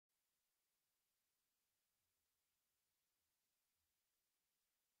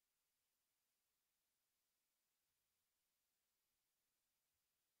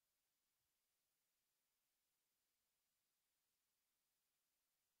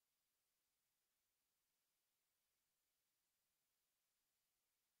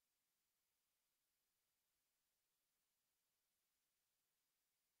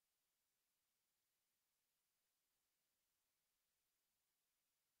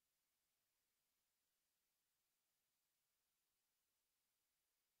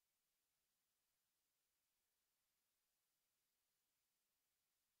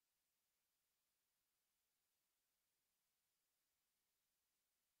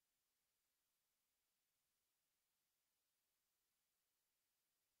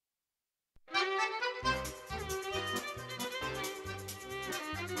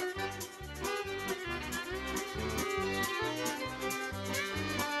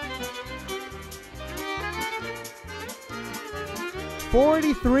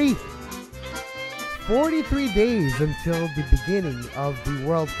43. 43 days until the beginning of the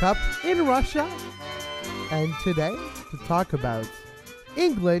World Cup in Russia. And today, to talk about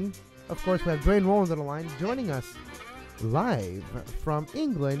England, of course, we have Duane Rollins on the line. Joining us live from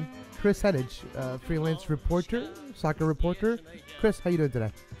England, Kris Heneage, freelance reporter, soccer reporter. Kris, how you doing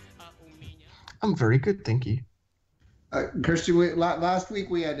today? I'm very good, thank you. Kris, last week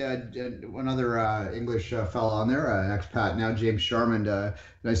we had another English fellow on there, expat now, James Sharman. And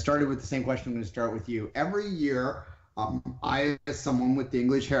I started with the same question. I'm going to start with you. Every year, I, as someone with the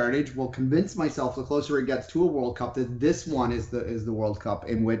English heritage, will convince myself the closer it gets to a World Cup that this one is the World Cup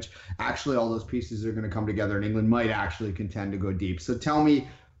in which actually all those pieces are going to come together and England might actually contend to go deep. So tell me,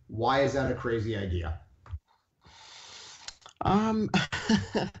 why is that a crazy idea?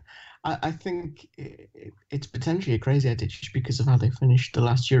 I think it's potentially a crazy idea just because of how they finished the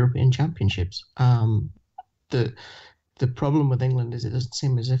last European Championships. The problem with England is it doesn't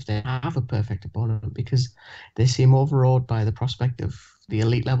seem as if they have a perfect opponent because they seem overawed by the prospect of the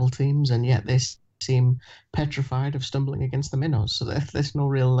elite level teams, and yet they seem petrified of stumbling against the minnows. So there's no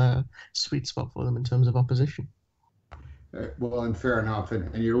real sweet spot for them in terms of opposition. Well, and fair enough.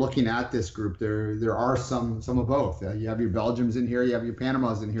 And you're looking at this group. There are some of both. You have your Belgiums in here. You have your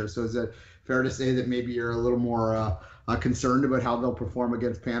Panamas in here. So is it fair to say that maybe you're a little more concerned about how they'll perform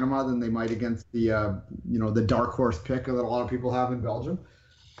against Panama than they might against the dark horse pick that a lot of people have in Belgium?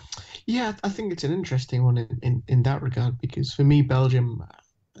 Yeah, I think it's an interesting one in that regard because for me, Belgium,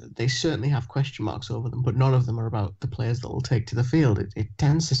 they certainly have question marks over them, but none of them are about the players that will take to the field. It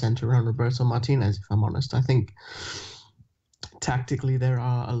tends to center around Roberto Martinez, if I'm honest. I think tactically, there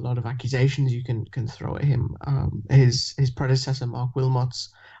are a lot of accusations you can throw at him. His predecessor, Mark Wilmots,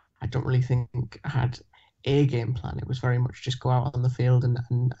 I don't really think had a game plan. It was very much just go out on the field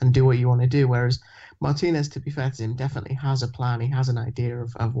and do what you want to do. Whereas Martinez, to be fair to him, definitely has a plan. He has an idea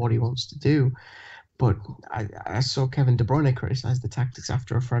of what he wants to do. But I saw Kevin De Bruyne criticize the tactics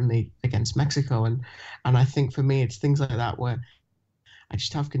after a friendly against Mexico. And I think for me, it's things like that where I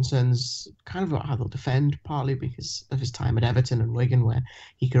just have concerns kind of about how they'll defend, partly because of his time at Everton and Wigan, where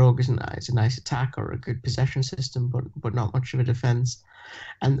he could organise a nice attack or a good possession system, but not much of a defence.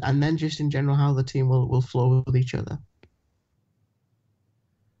 And then just in general, how the team will flow with each other.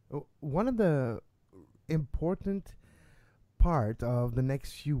 One of the important part of the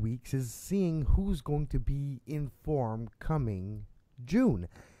next few weeks is seeing who's going to be in form coming June.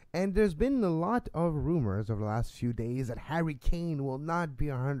 And there's been a lot of rumors over the last few days that Harry Kane will not be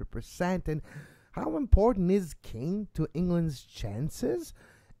 100%. And how important is Kane to England's chances?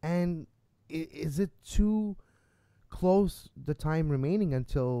 And is it too close the time remaining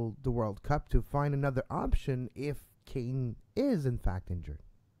until the World Cup to find another option if Kane is in fact injured?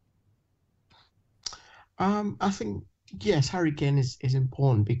 I think, yes, Harry Kane is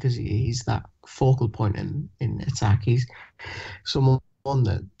important because he's that focal point in attack. He's someone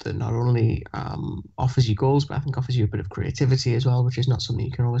that not only offers you goals, but I think offers you a bit of creativity as well, which is not something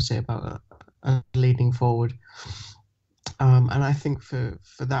you can always say about a leading forward. And I think for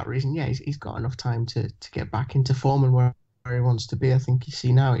that reason, yeah, he's got enough time to get back into form and where he wants to be. I think you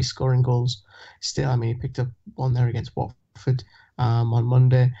see now he's scoring goals still. I mean, he picked up one there against Watford on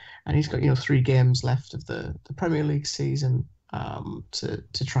Monday, and he's got 3 games left of the Premier League season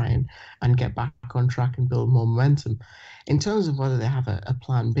to try and get back on track and build more momentum. In terms of whether they have a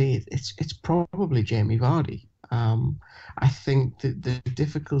plan B, it's probably Jamie Vardy. I think that the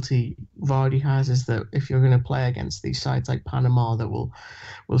difficulty Vardy has is that if you're going to play against these sides like Panama that will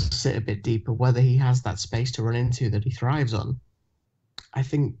sit a bit deeper, whether he has that space to run into that he thrives on. I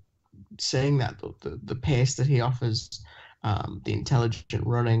think saying that the pace that he offers, the intelligent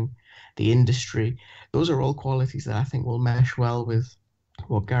running, the industry, those are all qualities that I think will mesh well with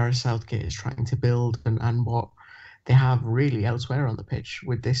what Gareth Southgate is trying to build and what they have really elsewhere on the pitch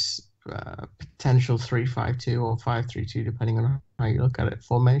with this potential 3-5-2 or 5-3-2, depending on how you look at it,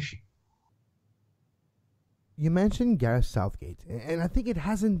 formation. You mentioned Gareth Southgate, and I think it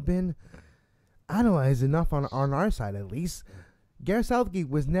hasn't been analyzed enough on our side, at least. Gareth Southgate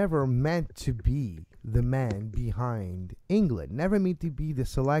was never meant to be the man behind England, never meant to be the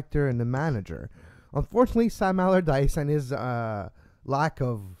selector and the manager. Unfortunately, Sam Allardyce and his lack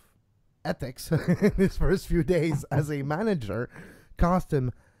of ethics in his first few days as a manager cost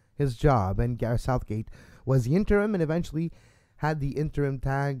him his job, and Gareth Southgate was the interim and eventually had the interim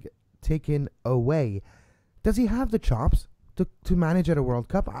tag taken away. Does he have the chops to manage at a World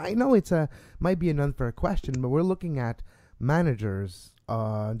Cup? I know might be an unfair question, but we're looking at managers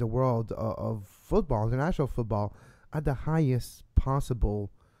in the world of football, international football, at the highest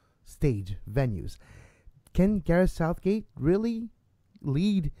possible stage venues. Can Gareth Southgate really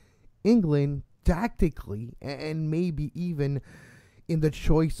lead England tactically and maybe even in the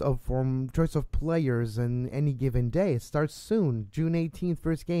choice of players on any given day. It starts soon, June 18th,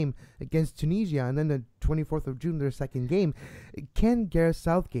 first game against Tunisia, and then the 24th of June, their second game. Can Gareth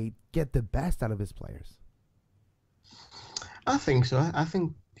Southgate get the best out of his players? I think so. I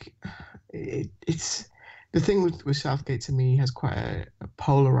think it's the thing with Southgate. To me, he has quite a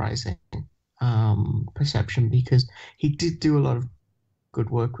polarizing perception, because he did do a lot of good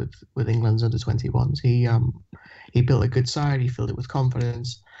work with England's under-21s. He built a good side, he filled it with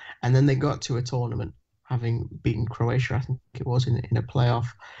confidence, and then they got to a tournament, having beaten Croatia, I think it was, in a playoff,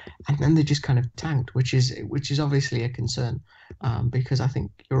 and then they just kind of tanked, which is obviously a concern, because I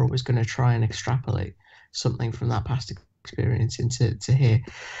think you're always going to try and extrapolate something from that past experience into here.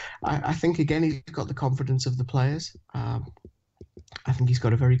 I think, again, he's got the confidence of the players. I think he's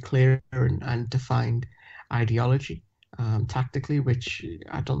got a very clear and defined ideology. Tactically, which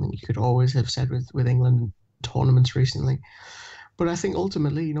I don't think you could always have said with England tournaments recently. But I think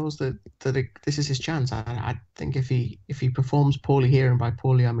ultimately he knows that this is his chance. I think if he performs poorly here, and by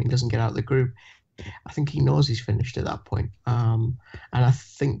poorly I mean doesn't get out of the group, I think he knows he's finished at that point. And I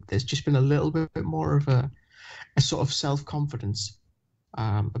think there's just been a little bit more of a sort of self-confidence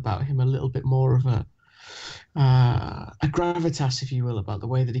about him, a little bit more of a gravitas, if you will, about the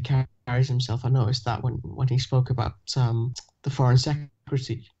way that he carries himself. I noticed that when he spoke about the foreign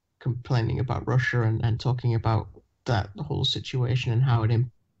secretary complaining about Russia and talking about the whole situation and how it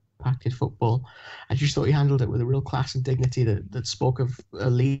impacted football. I just thought he handled it with a real class and dignity that spoke of a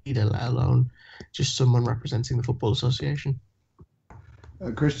leader, let alone just someone representing the Football Association.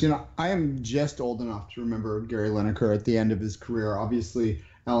 Christian, I am just old enough to remember Gary Lineker at the end of his career. Obviously,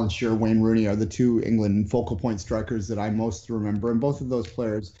 Alan Shearer, Wayne Rooney are the two England focal point strikers that I most remember, and both of those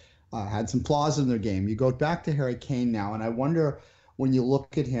players had some flaws in their game. You go back to Harry Kane now, and I wonder, when you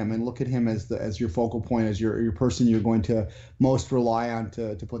look at him as your focal point, as your person you're going to most rely on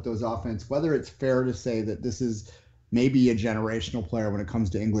to put those offense, whether it's fair to say that this is maybe a generational player when it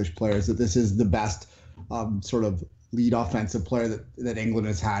comes to English players, that this is the best sort of lead offensive player that England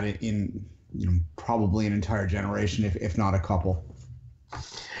has had in probably an entire generation, if not a couple.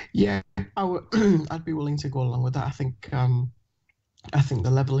 Yeah, I'd be willing to go along with that. I think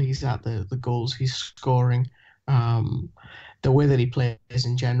the level he's at, the goals he's scoring, the way that he plays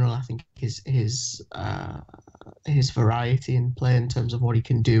in general, I think his variety in play in terms of what he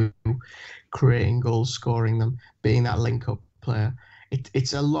can do, creating goals, scoring them, being that link-up player.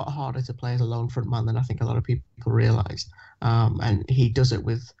 It's a lot harder to play as a lone front man than I think a lot of people realise. And he does it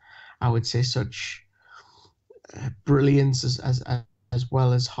with, I would say, such brilliance as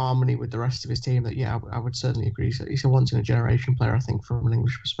well as harmony with the rest of his team that, yeah, I would certainly agree. So he's a once-in-a-generation player, I think, from an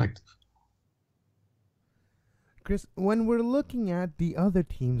English perspective. Kris, when we're looking at the other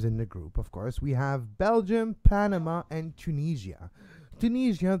teams in the group, of course, we have Belgium, Panama, and Tunisia.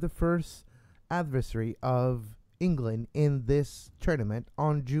 Tunisia, the first adversary of England in this tournament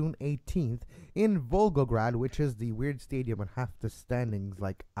on June 18th in Volgograd, which is the weird stadium with half the standings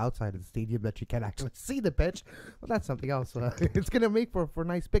like outside of the stadium that you can't actually see the pitch. Well, that's something else. It's going to make for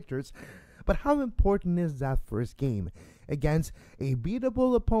nice pictures. But how important is that first game against a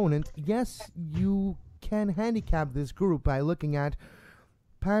beatable opponent? Yes, you can handicap this group by looking at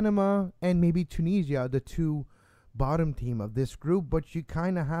Panama and maybe Tunisia, the two bottom team of this group, but you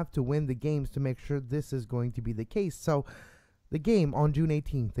kind of have to win the games to make sure this is going to be the case. So the game on June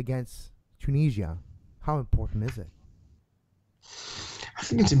 18th against Tunisia, how important is it? I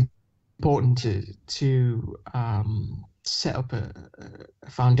think it's important to set up a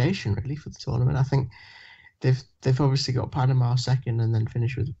foundation really for the tournament. I think they've obviously got Panama second and then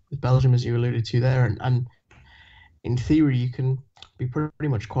finish with Belgium, as you alluded to there, and in theory you can be pretty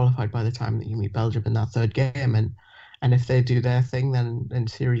much qualified by the time that you meet Belgium in that third game, and if they do their thing, then in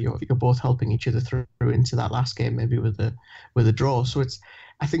theory you're both helping each other through into that last game, maybe with a draw. So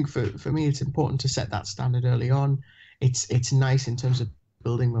I think for me it's important to set that standard early on. It's nice in terms of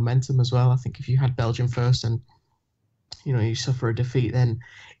building momentum as well. I think if you had Belgium first and you suffer a defeat, then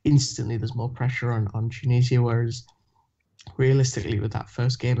instantly there's more pressure on Tunisia, whereas realistically with that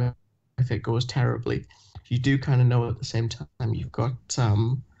first game, if it goes terribly, you do kind of know at the same time you've got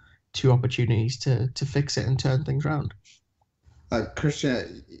two opportunities to fix it and turn things around.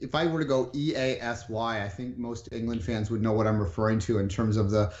 Christian, if I were to go EASY, I think most England fans would know what I'm referring to in terms of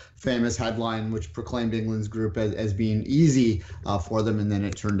the famous headline which proclaimed England's group as being easy for them, and then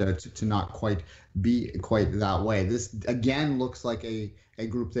it turned out to not quite be quite that way. This, again, looks like a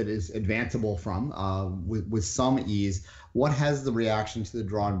group that is advanceable from with some ease. What has the reaction to the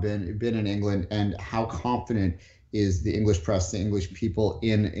draw been in England, and how confident is the English press, the English people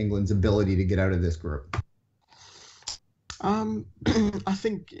in England's ability to get out of this group? I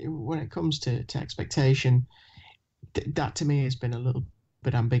think when it comes to expectation, that to me has been a little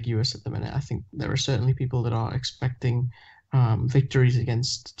bit ambiguous at the minute. I think there are certainly people that are expecting victories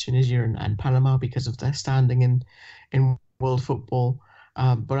against Tunisia and Panama because of their standing in world football.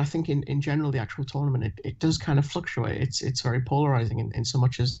 But I think in general, the actual tournament, it does kind of fluctuate. It's very polarizing in so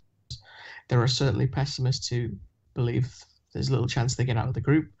much as there are certainly pessimists who believe there's little chance they get out of the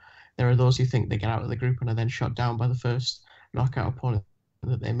group. There are those who think they get out of the group and are then shot down by the first knockout opponent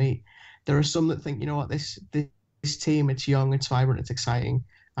that they meet. There are some that think, you know what, this team, it's young, it's vibrant, it's exciting.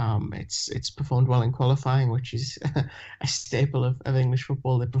 It's performed well in qualifying, which is a staple of English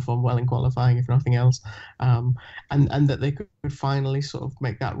football. They perform well in qualifying, if nothing else, and that they could finally sort of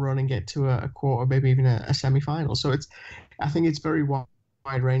make that run and get to a quarter, maybe even a semi-final. So I think it's very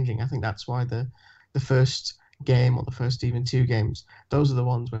wide-ranging. I think that's why the first game or the first even two games, those are the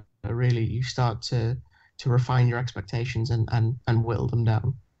ones where really you start to refine your expectations and whittle them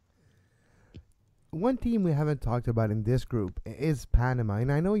down. One team we haven't talked about in this group is Panama,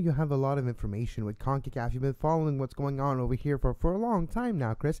 and I know you have a lot of information with CONCACAF. You've been following what's going on over here for a long time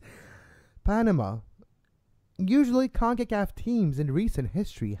now, Kris. Panama, usually CONCACAF teams in recent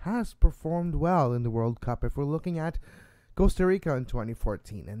history has performed well in the World Cup. If we're looking at Costa Rica in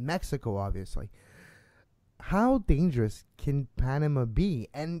 2014 and Mexico, obviously. How dangerous can Panama be?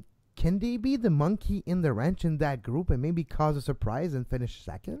 And can they be the monkey in the wrench in that group and maybe cause a surprise and finish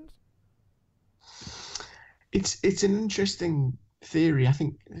second? It's an interesting theory. I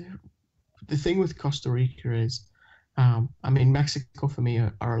think the thing with Costa Rica is, Mexico for me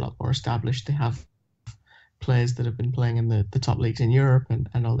are a lot more established. They have players that have been playing in the top leagues in Europe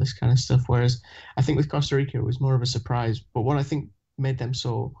and all this kind of stuff. Whereas I think with Costa Rica, it was more of a surprise. But what I think made them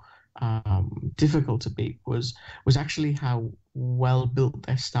so difficult to beat was actually how well built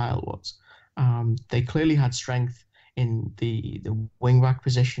their style was. They clearly had strength in the wing back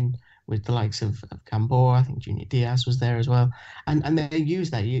position with the likes of Gamboa. I think Junior Diaz was there as well. And they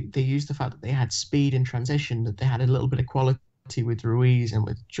used that. They used the fact that they had speed in transition, that they had a little bit of quality with Ruiz and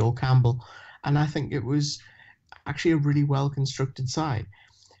with Joel Campbell. And I think it was actually a really well-constructed side.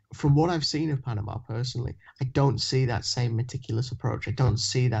 From what I've seen of Panama personally, I don't see that same meticulous approach. I don't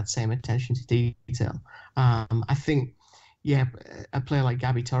see that same attention to detail. I think, a player like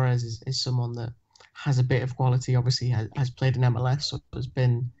Gabi Torres is someone that has a bit of quality, obviously has played in MLS, so has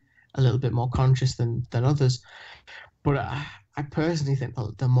been a little bit more conscious than others. But I personally think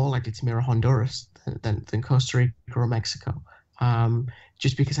they're more likely to mirror Honduras than Costa Rica or Mexico,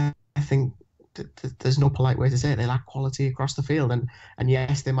 just because I think there's no polite way to say it. They lack quality across the field, and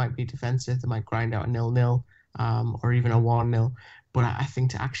yes, they might be defensive. They might grind out a 0-0 or even a 1-0. But I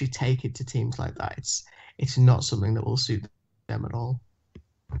think to actually take it to teams like that, it's not something that will suit them at all.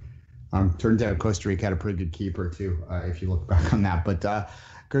 Turns out Costa Rica had a pretty good keeper too, if you look back on that. But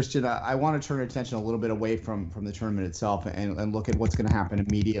Christian, I want to turn our attention a little bit away from the tournament itself and look at what's going to happen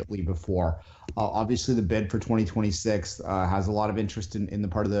immediately before. Obviously, the bid for 2026 has a lot of interest in the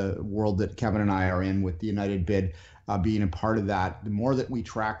part of the world that Kevin and I are in, with the United bid being a part of that. The more that we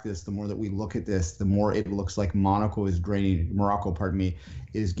track this, the more that we look at this, the more it looks like Morocco is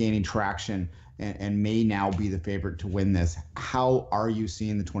gaining traction and may now be the favorite to win this. How are you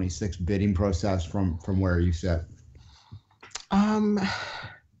seeing the 26 bidding process from where you sit?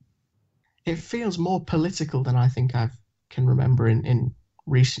 It feels more political than I think I can remember in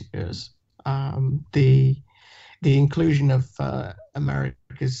recent years. The inclusion of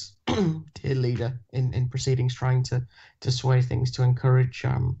America's dear leader in proceedings, trying to sway things to encourage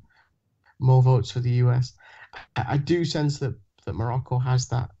more votes for the US. I do sense that Morocco has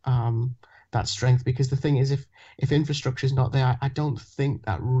that strength, because the thing is, if infrastructure is not there, I don't think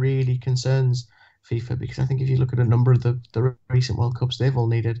that really concerns FIFA, because I think if you look at a number of the recent World Cups, they've all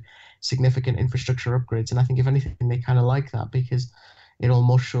needed significant infrastructure upgrades. And I think if anything, they kind of like that, because it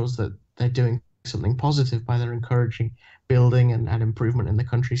almost shows that they're doing something positive by their encouraging building and improvement in the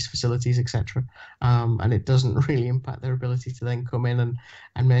country's facilities, etc. And it doesn't really impact their ability to then come in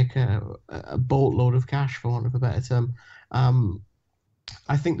and make a boatload of cash, for want of a better term.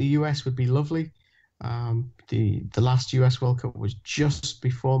 I think the US would be lovely. The last US World Cup was just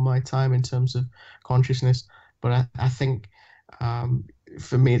before my time in terms of consciousness, but I think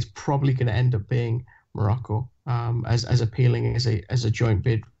for me it's probably going to end up being Morocco, as appealing as a joint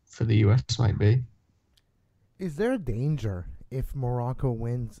bid for the US might be. Is there a danger, if Morocco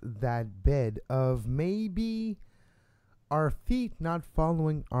wins that bid, of maybe our feet not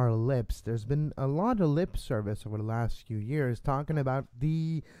following our lips? There's been a lot of lip service over the last few years talking about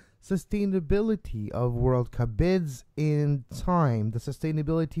the sustainability of World Cup bids in time, the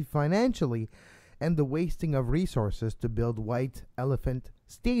sustainability financially, and the wasting of resources to build white elephant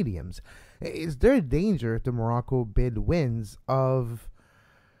stadiums. Is there a danger if the Morocco bid wins of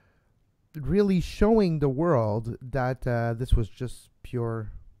really showing the world that this was just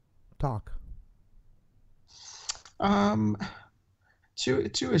pure talk? To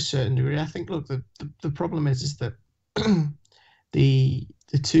a certain degree, I think. Look, the problem is that the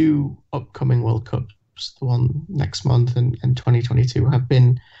two upcoming World Cups, the one next month and 2022, have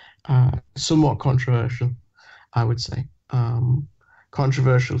been somewhat controversial. I would say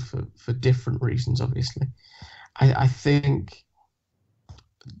controversial for different reasons. Obviously, I think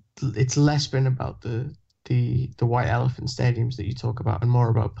it's less been about the white elephant stadiums that you talk about, and more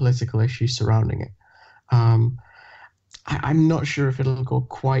about political issues surrounding it. I'm not sure if it'll go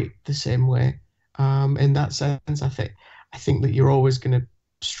quite the same way. In that sense, I think that you're always going to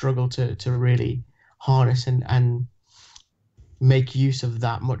struggle to really harness and make use of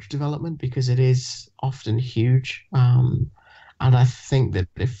that much development, because it is often huge. And I think that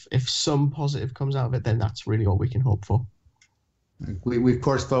if some positive comes out of it, then that's really all we can hope for. We of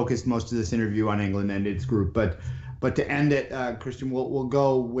course focused most of this interview on England and its group, but to end it, Christian, we'll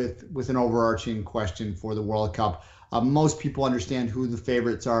go with an overarching question for the World Cup. Most people understand who the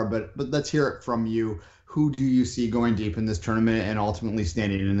favorites are, but let's hear it from you. Who do you see going deep in this tournament and ultimately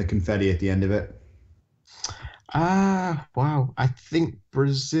standing in the confetti at the end of it? Wow. I think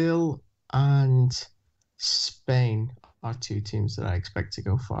Brazil and Spain are two teams that I expect to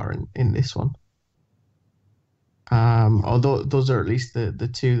go far in this one. Although those are at least the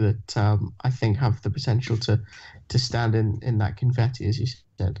two that I think have the potential to stand in that confetti, as you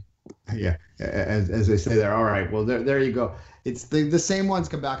said. Yeah, as they say there. All right, well, there you go. It's the same ones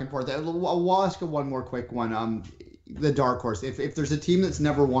come back and forth. I'll ask you one more quick one. The dark horse. If there's a team that's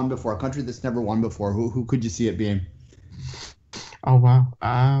never won before, a country that's never won before, who could you see it being? Oh, wow.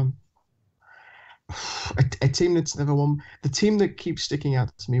 A team that's never won. The team that keeps sticking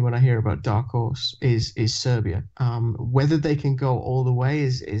out to me when I hear about dark horse is Serbia. Whether they can go all the way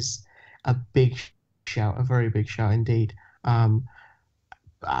is a big shout, a very big shout indeed.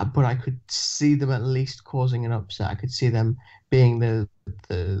 But I could see them at least causing an upset. I could see them being the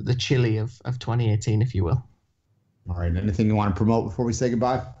Chile of 2018, if you will. All right. Anything you want to promote before we say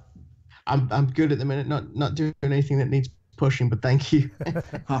goodbye? I'm good at the minute. Not doing anything that needs pushing, but thank you.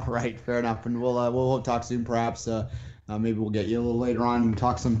 All right, fair enough. And we'll talk soon. Perhaps maybe we'll get you a little later on and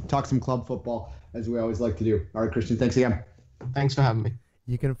talk some club football, as we always like to do. All right, Christian. Thanks again. Thanks for having me.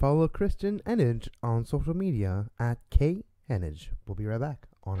 You can follow Christian Heneage on social media at Keneage. We'll be right back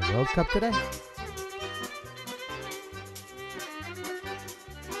on World Cup Today.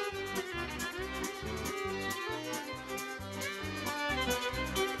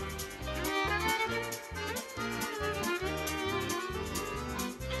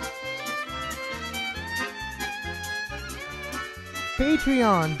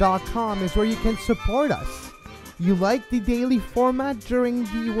 Patreon.com is where you can support us. You like the daily format during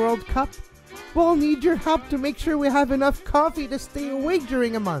the World Cup? We'll need your help to make sure we have enough coffee to stay awake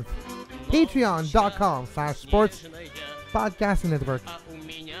during a month. Patreon.com/sports podcasting network.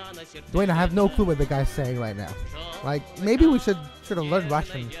 Duane, I have no clue what the guy's saying right now. Like, maybe we should have learned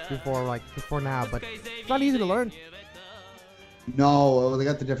Russian before now, but it's not easy to learn. No, they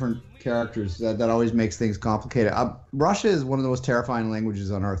got the different characters. That always makes things complicated. Russia is one of the most terrifying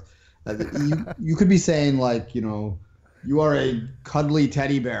languages on earth. You could be saying, like, you are a cuddly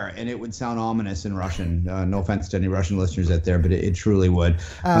teddy bear, and it would sound ominous in Russian. No offense to any Russian listeners out there, but it truly would.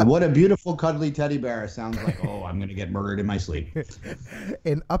 What a beautiful cuddly teddy bear sounds like, oh, I'm going to get murdered in my sleep.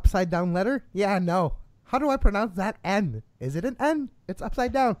 An upside down letter? Yeah, no. How do I pronounce that N? Is it an N? It's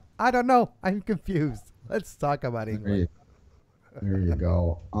upside down. I don't know. I'm confused. Let's talk about England. There you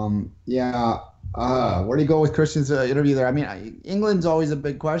go. Where do you go with Christian's interview there? I mean, England's always a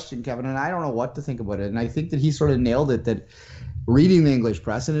big question, Kevin, and I don't know what to think about it. And I think that he sort of nailed it, that reading the English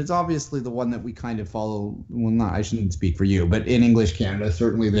press, and it's obviously the one that we kind of follow. Well, I shouldn't speak for you, but in English Canada,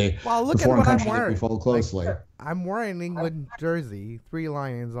 certainly the foreign countries that we follow closely. I'm wearing an England jersey, 3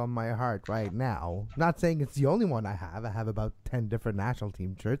 lions on my heart right now. Not saying it's the only one I have. I have about 10 different national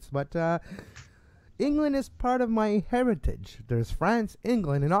team shirts, but England is part of my heritage. There's France,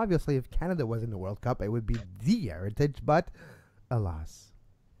 England, and obviously if Canada was in the World Cup, it would be the heritage, but alas.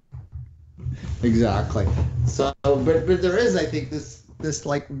 Exactly. So, but there is, I think, this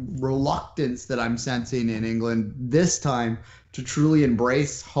like reluctance that I'm sensing in England this time to truly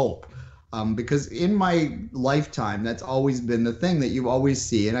embrace hope. Because in my lifetime, that's always been the thing that you always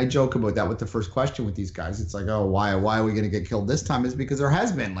see. And I joke about that with the first question with these guys. It's like, oh, why are we going to get killed this time? Is because there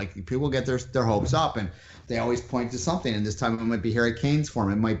has been. Like, people get their hopes up, and they always point to something. And this time it might be Harry Kane's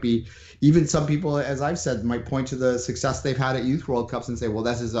form. It might be even some people, as I've said, might point to the success they've had at Youth World Cups and say, well,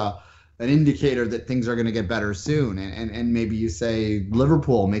 this is an indicator that things are going to get better soon. And maybe you say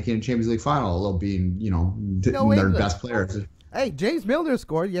Liverpool making a Champions League final, they'll being, their best players. Hey, James Milner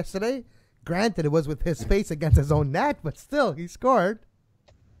scored yesterday. Granted, it was with his face against his own net, but still, he scored.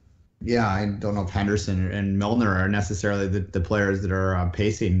 Yeah, I don't know if Henderson and Milner are necessarily the players that are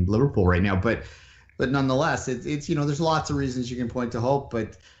pacing Liverpool right now, but nonetheless, it's there's lots of reasons you can point to hope,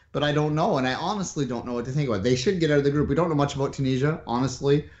 but I don't know, and I honestly don't know what to think about. They should get out of the group. We don't know much about Tunisia,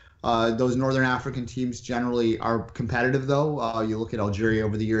 honestly. Those Northern African teams generally are competitive, though. You look at Algeria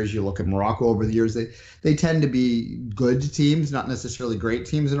over the years, you look at Morocco over the years. They tend to be good teams, not necessarily great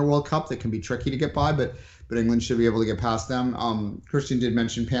teams in a World Cup that can be tricky to get by, but England should be able to get past them. Christian did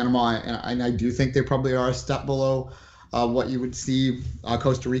mention Panama, and I do think they probably are a step below what you would see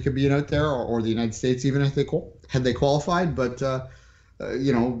Costa Rica being out there, or the United States even if had they qualified. But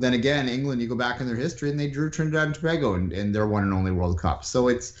then again, England, you go back in their history, and they drew Trinidad and Tobago in their one and only World Cup. So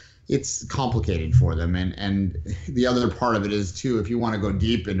it's complicated for them. And the other part of it is, too, if you want to go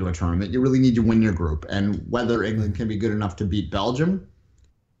deep into a tournament, you really need to win your group. And whether England can be good enough to beat Belgium,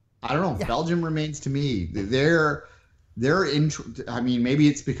 I don't know. Yeah. Belgium remains to me. They're maybe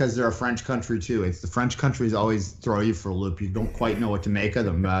it's because they're a French country, too. It's the French countries always throw you for a loop. You don't quite know what to make of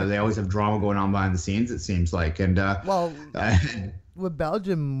them. They always have drama going on behind the scenes, it seems like. And with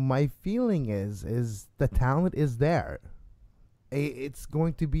Belgium, my feeling is the talent is there. It's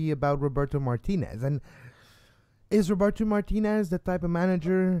going to be about Roberto Martinez. And is Roberto Martinez the type of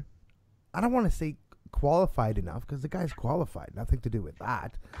manager, I don't want to say qualified enough, because the guy's qualified, nothing to do with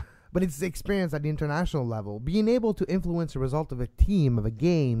that, but it's the experience at the international level, being able to influence the result of a team, of a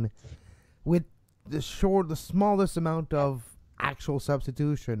game, with the smallest amount of actual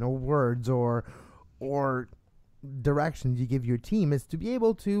substitution or words or directions you give your team, is to be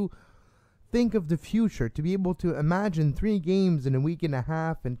able to think of the future, to be able to imagine 3 games in a week and a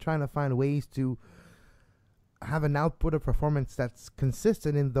half and trying to find ways to have an output of performance that's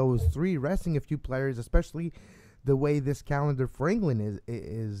consistent in those 3, resting a few players, especially the way this calendar for England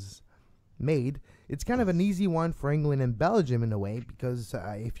is made. It's kind of an easy one for England and Belgium in a way, because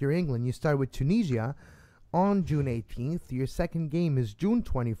if you're England, you start with Tunisia on June 18th. Your second game is June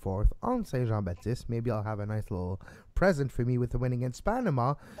 24th on Saint-Jean-Baptiste. Maybe I'll have a nice little present for me with the win against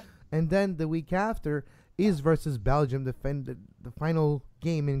Panama. And then the week after is versus Belgium, the final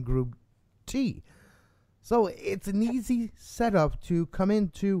game in Group G. So it's an easy setup to come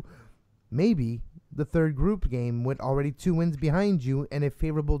into maybe the third group game with already 2 wins behind you and a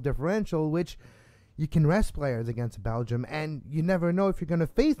favorable differential, which you can rest players against Belgium, and you never know if you're going to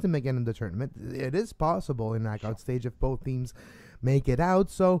face them again in the tournament. It is possible in knockout stage if both teams make it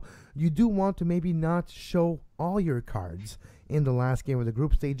out, so you do want to maybe not show all your cards in the last game of the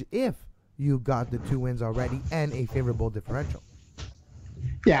group stage if you got the 2 wins already and a favorable differential.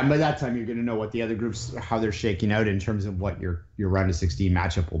 Yeah, by that time you're going to know what the other groups, how they're shaking out in terms of what your round of 16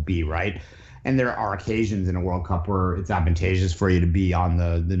 matchup will be, right? And there are occasions in a World Cup where it's advantageous for you to be on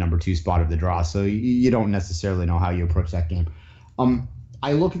the number 2 spot of the draw, so you don't necessarily know how you approach that game.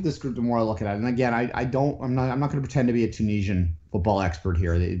 I look at this group the more I look at it, and again, I'm not going to pretend to be a Tunisian football expert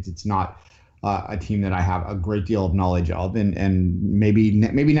here. It's not a team that I have a great deal of knowledge of, and maybe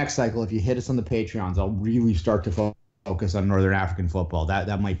next cycle, if you hit us on the Patreons, I'll really start to focus on Northern African football.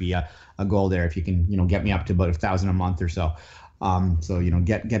 That might be a goal there, if you can get me up to about 1,000 a month or so. So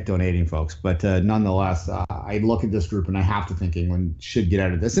get donating, folks. But nonetheless, I look at this group and I have to think England should get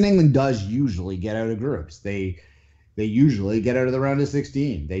out of this, and England does usually get out of groups. They usually get out of the round of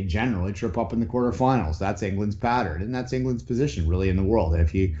 16. They generally trip up in the quarterfinals. That's England's pattern, and that's England's position really in the world. And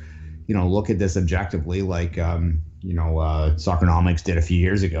if you look at this objectively, like Soccernomics did a few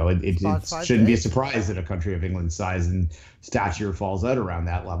years ago, it shouldn't be a surprise that a country of England's size and stature falls out around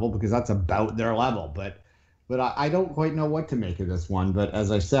that level, because that's about their level. But I don't quite know what to make of this one. But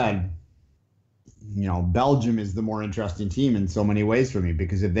as I said, Belgium is the more interesting team in so many ways for me,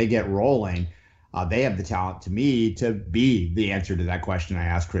 because if they get rolling, they have the talent, to me, to be the answer to that question I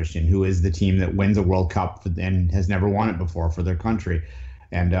asked Christian, who is the team that wins a World Cup and has never won it before for their country.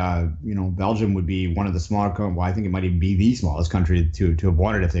 And, Belgium would be one of the smaller, I think it might even be the smallest country to have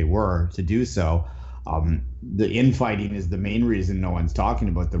won it if they were to do so. The infighting is the main reason no one's talking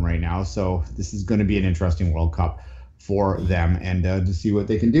about them right now. So this is going to be an interesting World Cup for them, and to see what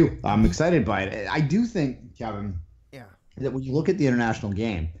they can do. I'm excited by it. I do think, Kevin, that when you look at the international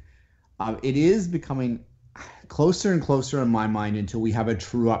game, It is becoming closer and closer in my mind until we have a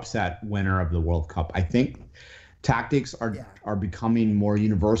true upset winner of the World Cup. I think tactics are becoming more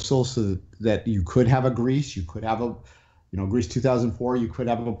universal, so that you could have a Greece, you could have a Greece 2004, you could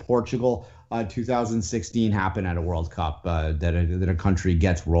have a Portugal 2016 happen at a World Cup, that a country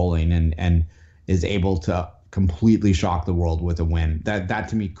gets rolling and is able to completely shock the world with a win. That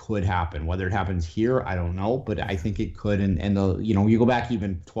to me could happen. Whether it happens here, I don't know, but I think it could. And you go back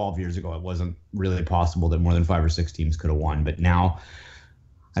even 12 years ago, it wasn't really possible that more than 5 or 6 teams could have won. But now,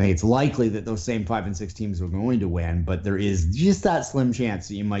 I think it's likely that those same 5 and 6 teams are going to win. But there is just that slim chance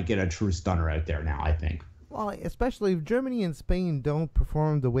that you might get a true stunner out there now, I think. Well, especially if Germany and Spain don't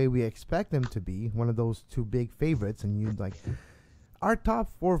perform the way we expect them to be, one of those 2 big favorites, and you'd like... Our top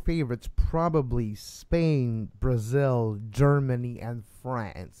 4 favorites, probably Spain, Brazil, Germany, and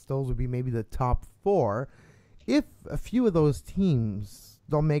France. Those would be maybe the top 4. If a few of those teams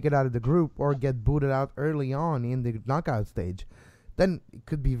don't make it out of the group or get booted out early on in the knockout stage, then it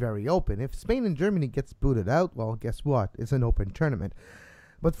could be very open. If Spain and Germany gets booted out, well, guess what? It's an open tournament.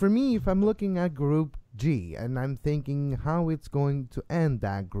 But for me, if I'm looking at Group G and I'm thinking how it's going to end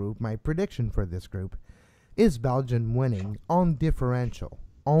that group, my prediction for this group is Belgium winning on differential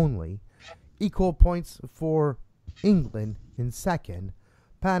only. Equal points for England in second,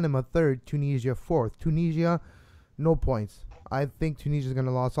 Panama third, Tunisia fourth. Tunisia, no points. I think Tunisia's going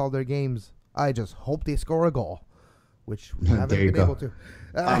to lose all their games. I just hope they score a goal, which we haven't been able to.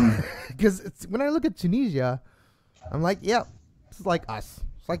 Because when I look at Tunisia, I'm like, yeah, it's like us.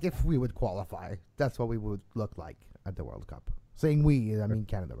 It's like if we would qualify. That's what we would look like at the World Cup. Saying we, I mean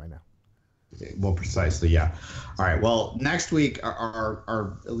Canada right now. Well, precisely, yeah. All right. Well, next week,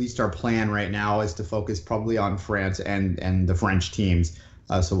 our at least our plan right now is to focus probably on France and the French teams.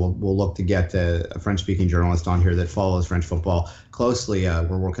 So we'll look to get a French-speaking journalist on here that follows French football closely.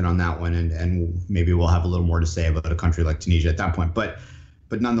 We're working on that one, and maybe we'll have a little more to say about a country like Tunisia at that point. But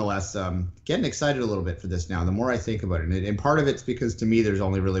nonetheless, getting excited a little bit for this now. The more I think about it, and part of it's because to me, there's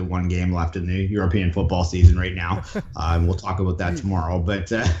only really one game left in the European football season right now, and we'll talk about that tomorrow.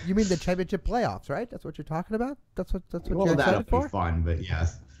 But you mean the championship playoffs, right? That's what you're talking about. That's what you're that'll excited for. Be fun, but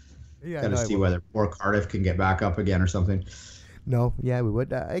yes, yeah, got to see whether poor Cardiff can get back up again or something. No, yeah, we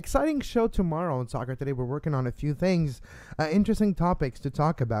would. Exciting show tomorrow on Soccer Today. We're working on a few things, interesting topics to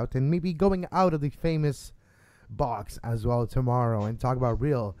talk about, and maybe going out of the famous box as well tomorrow and talk about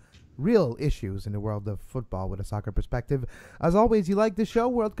real issues in the world of football with a soccer perspective. As always, you like the show,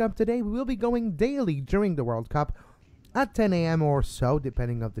 World Cup Today. We will be going daily during the World Cup at 10 a.m. or so,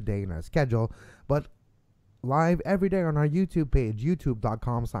 depending on the day in our schedule, but live every day on our YouTube page,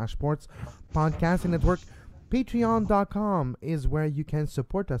 youtube.com/sports podcasting network. Patreon.com is where you can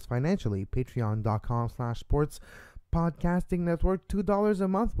support us financially. Patreon.com/sports podcasting network. $2 a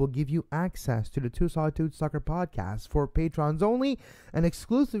month will give you access to the Two Solitude Soccer Podcast for patrons only, an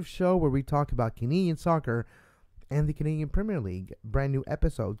exclusive show where we talk about Canadian soccer and the Canadian Premier League. Brand new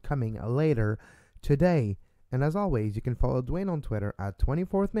episode coming later today. And as always, you can follow Duane on Twitter at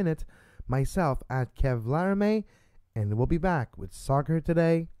 24th Minute, myself at Kev Laramee, and we'll be back with Soccer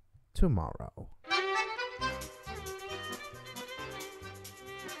Today tomorrow.